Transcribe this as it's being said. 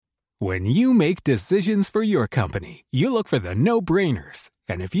When you make decisions for your company, you look for the no-brainers.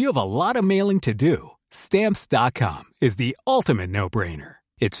 And if you have a lot of mailing to do, Stamps.com is the ultimate no-brainer.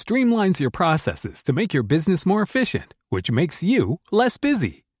 It streamlines your processes to make your business more efficient, which makes you less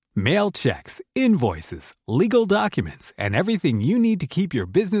busy. Mail checks, invoices, legal documents, and everything you need to keep your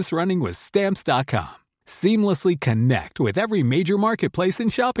business running with Stamps.com. Seamlessly connect with every major marketplace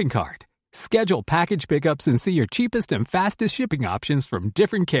and shopping cart. Schedule package pickups and see your cheapest and fastest shipping options from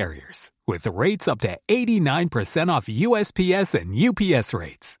different carriers, with rates up to 89% off USPS and UPS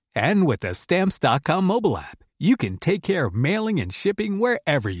rates. And with the Stamps.com mobile app, you can take care of mailing and shipping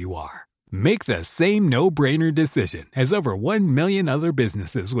wherever you are. Make the same no-brainer decision as over 1 million other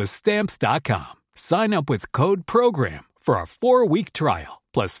businesses with Stamps.com. Sign up with code PROGRAM for a 4-week trial,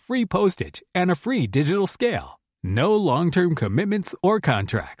 plus free postage and a free digital scale. No long-term commitments or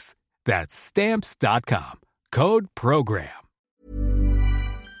contracts. That's Stamps.com. Code PROGRAM.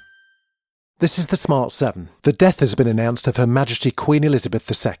 This is the Smart 7. The death has been announced of Her Majesty Queen Elizabeth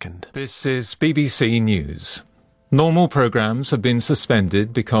II. This is BBC News. Normal programmes have been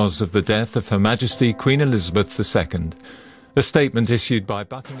suspended because of the death of Her Majesty Queen Elizabeth II. A statement issued by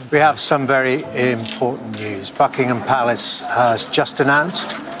Buckingham... We have some very important news. Buckingham Palace has just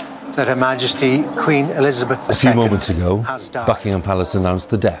announced that Her Majesty Queen Elizabeth II A few moments ago, has died. Buckingham Palace announced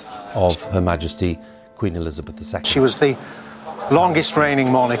the death of Her Majesty Queen Elizabeth II. She was the longest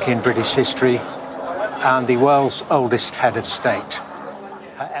reigning monarch in British history and the world's oldest head of state.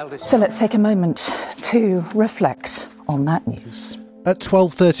 So let's take a moment to reflect on that news. At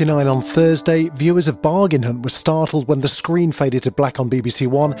 12:39 on Thursday, viewers of Bargain Hunt were startled when the screen faded to black on BBC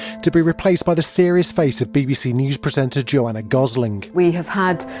One to be replaced by the serious face of BBC News presenter Joanna Gosling. We have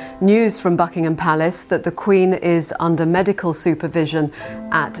had news from Buckingham Palace that the Queen is under medical supervision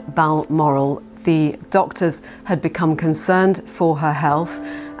at Balmoral. The doctors had become concerned for her health,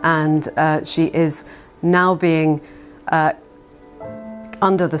 and she is now being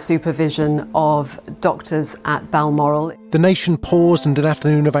under the supervision of doctors at Balmoral. The nation paused and an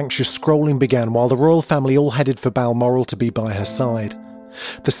afternoon of anxious scrolling began while the royal family all headed for Balmoral to be by her side.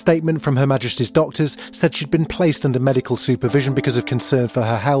 The statement from Her Majesty's doctors said she'd been placed under medical supervision because of concern for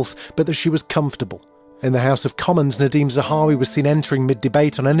her health, but that she was comfortable. In the House of Commons, Nadhim Zahawi was seen entering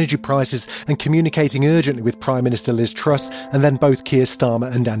mid-debate on energy prices and communicating urgently with Prime Minister Liz Truss and then both Keir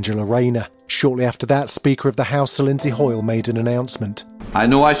Starmer and Angela Rayner. Shortly after that, Speaker of the House Sir Lindsay Hoyle made an announcement. I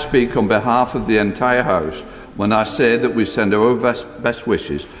know I speak on behalf of the entire House when I say that we send our best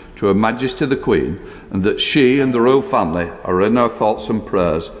wishes to Her Majesty the Queen and that she and the royal family are in our thoughts and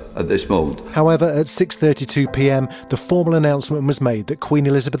prayers at this moment. However, at 6:32pm, the formal announcement was made that Queen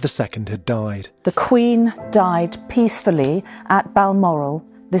Elizabeth II had died. The Queen died peacefully at Balmoral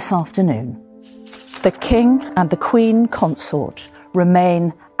this afternoon. The King and the Queen Consort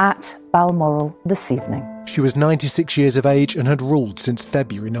remain at Balmoral this evening. She was 96 years of age and had ruled since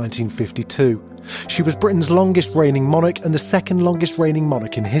February 1952. She was Britain's longest reigning monarch and the second longest reigning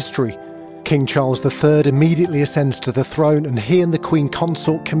monarch in history. King Charles III immediately ascends to the throne, and he and the Queen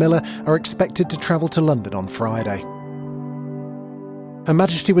Consort Camilla are expected to travel to London on Friday. Her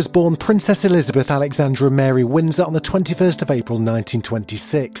Majesty was born Princess Elizabeth Alexandra Mary Windsor on the 21st of April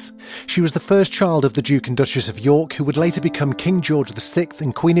 1926. She was the first child of the Duke and Duchess of York, who would later become King George VI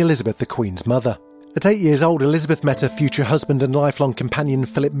and Queen Elizabeth, the Queen's mother. At 8 years old, Elizabeth met her future husband and lifelong companion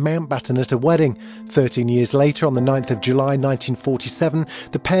Philip Mountbatten at a wedding. 13 years later, on the 9th of July 1947,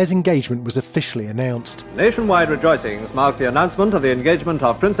 the pair's engagement was officially announced. Nationwide rejoicings mark the announcement of the engagement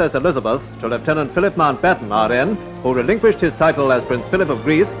of Princess Elizabeth to Lieutenant Philip Mountbatten, RN, who relinquished his title as Prince Philip of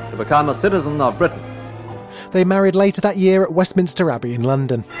Greece to become a citizen of Britain. They married later that year at Westminster Abbey in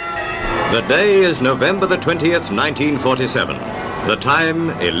London. The day is November the 20th, 1947. The time,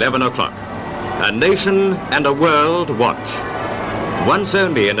 11 o'clock. A nation and a world watch. Once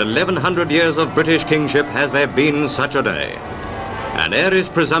only in 1100 years of British kingship has there been such a day. An heiress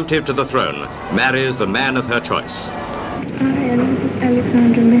presumptive to the throne marries the man of her choice. I, Elizabeth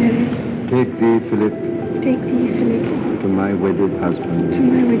Alexandra Mary. Take thee, Philip. Take thee, Philip. To my wedded husband. To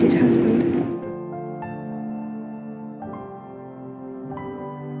my wedded husband.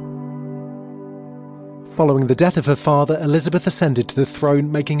 Following the death of her father, Elizabeth ascended to the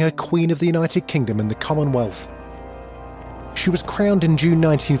throne, making her Queen of the United Kingdom and the Commonwealth. She was crowned in June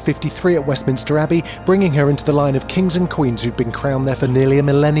 1953 at Westminster Abbey, bringing her into the line of kings and queens who'd been crowned there for nearly a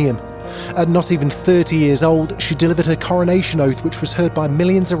millennium. At not even 30 years old, she delivered her coronation oath, which was heard by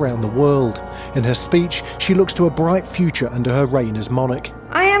millions around the world. In her speech, she looks to a bright future under her reign as monarch.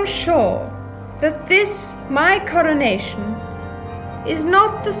 I am sure that this, my coronation, is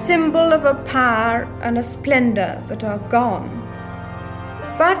not the symbol of a power and a splendour that are gone,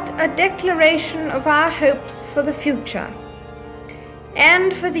 but a declaration of our hopes for the future.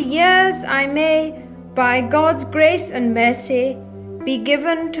 And for the years I may, by God's grace and mercy, be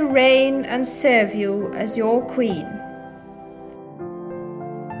given to reign and serve you as your Queen.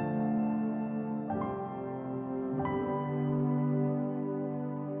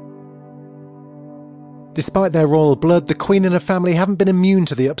 Despite their royal blood, the Queen and her family haven't been immune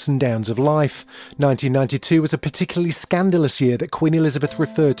to the ups and downs of life. 1992 was a particularly scandalous year that Queen Elizabeth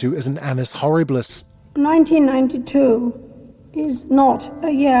referred to as an annus horribilis. 1992 is not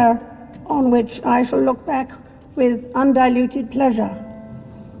a year on which I shall look back with undiluted pleasure.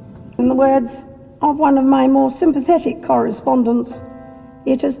 In the words of one of my more sympathetic correspondents,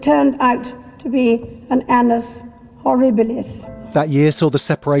 it has turned out to be an annus horribilis. That year saw the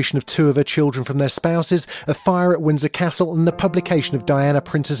separation of two of her children from their spouses, a fire at Windsor Castle and the publication of Diana,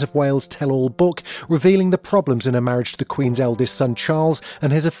 Princess of Wales' tell-all book, revealing the problems in her marriage to the Queen's eldest son Charles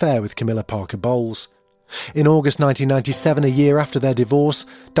and his affair with Camilla Parker Bowles. In August 1997, a year after their divorce,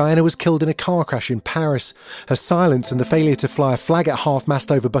 Diana was killed in a car crash in Paris. Her silence and the failure to fly a flag at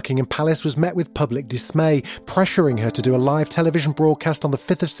half-mast over Buckingham Palace was met with public dismay, pressuring her to do a live television broadcast on the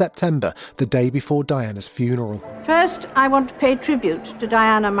 5th of September, the day before Diana's funeral. First, I want to pay tribute to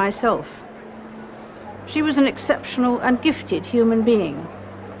Diana myself. She was an exceptional and gifted human being.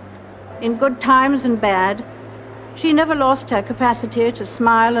 In good times and bad, she never lost her capacity to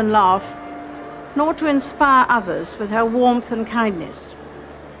smile and laugh, nor to inspire others with her warmth and kindness.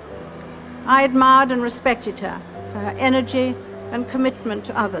 I admired and respected her for her energy and commitment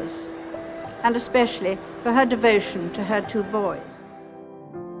to others, and especially for her devotion to her two boys.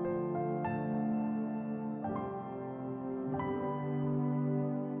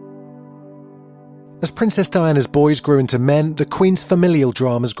 As Princess Diana's boys grew into men, the Queen's familial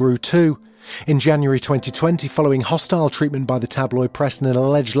dramas grew too. In January 2020, following hostile treatment by the tabloid press and an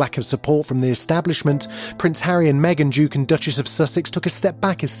alleged lack of support from the establishment, Prince Harry and Meghan, Duke and Duchess of Sussex, took a step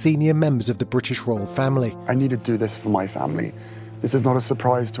back as senior members of the British royal family. I need to do this for my family. This is not a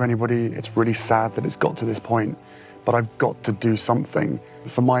surprise to anybody. It's really sad that it's got to this point, but I've got to do something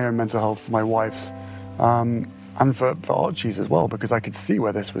for my own mental health, for my wife's, and for Archie's as well, because I could see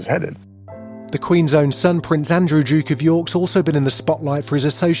where this was headed. The Queen's own son, Prince Andrew, Duke of York's also been in the spotlight for his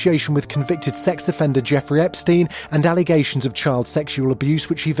association with convicted sex offender Jeffrey Epstein and allegations of child sexual abuse,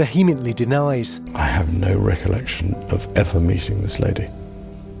 which he vehemently denies. I have no recollection of ever meeting this lady.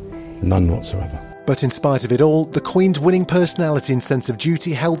 None whatsoever. But in spite of it all, the Queen's winning personality and sense of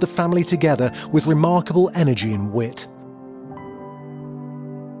duty held the family together with remarkable energy and wit.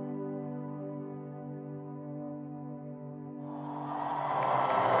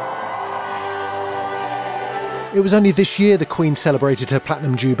 It was only this year the Queen celebrated her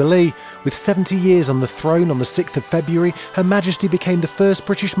Platinum Jubilee. With 70 years on the throne on the 6th of February, Her Majesty became the first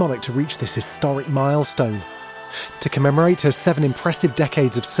British monarch to reach this historic milestone. To commemorate her 7 impressive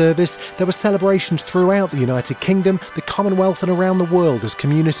decades of service, there were celebrations throughout the United Kingdom, the Commonwealth and around the world as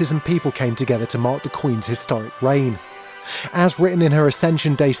communities and people came together to mark the Queen's historic reign. As written in her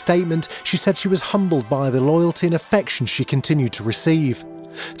Ascension Day statement, she said she was humbled by the loyalty and affection she continued to receive.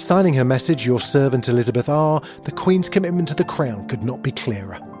 Signing her message, "Your servant Elizabeth R," the Queen's commitment to the crown could not be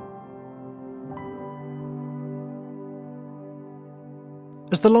clearer.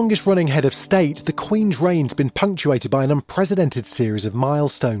 As the longest-running head of state, the Queen's reign's been punctuated by an unprecedented series of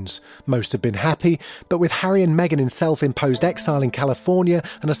milestones. Most have been happy, but with Harry and Meghan in self-imposed exile in California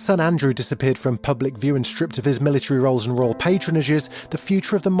and her son Andrew disappeared from public view and stripped of his military roles and royal patronages, the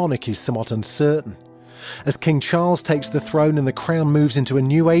future of the monarchy is somewhat uncertain. As King Charles takes the throne and the crown moves into a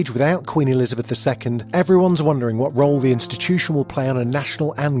new age without Queen Elizabeth II, everyone's wondering what role the institution will play on a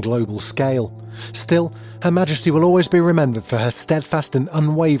national and global scale. Still, Her Majesty will always be remembered for her steadfast and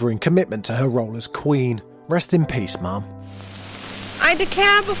unwavering commitment to her role as Queen. Rest in peace, Mum. I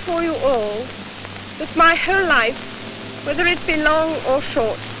declare before you all that my whole life, whether it be long or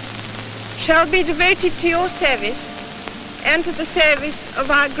short, shall be devoted to your service and to the service of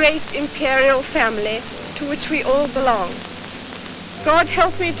our great imperial family to which we all belong. God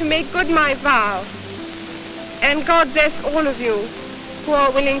help me to make good my vow, and God bless all of you who are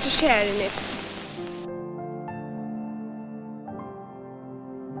willing to share in it.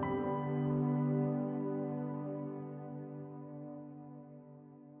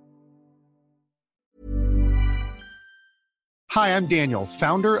 Hi, I'm Daniel,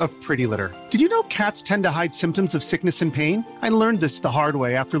 founder of Pretty Litter. Did you know cats tend to hide symptoms of sickness and pain? I learned this the hard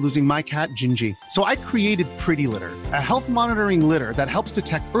way after losing my cat, Gingy. So I created Pretty Litter, a health monitoring litter that helps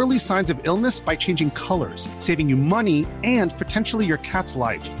detect early signs of illness by changing colors, saving you money and potentially your cat's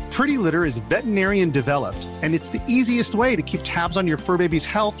life. Pretty Litter is veterinarian developed, and it's the easiest way to keep tabs on your fur baby's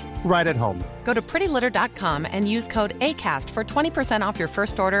health right at home. Go to prettylitter.com and use code ACAST for 20% off your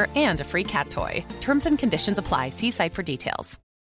first order and a free cat toy. Terms and conditions apply. See site for details.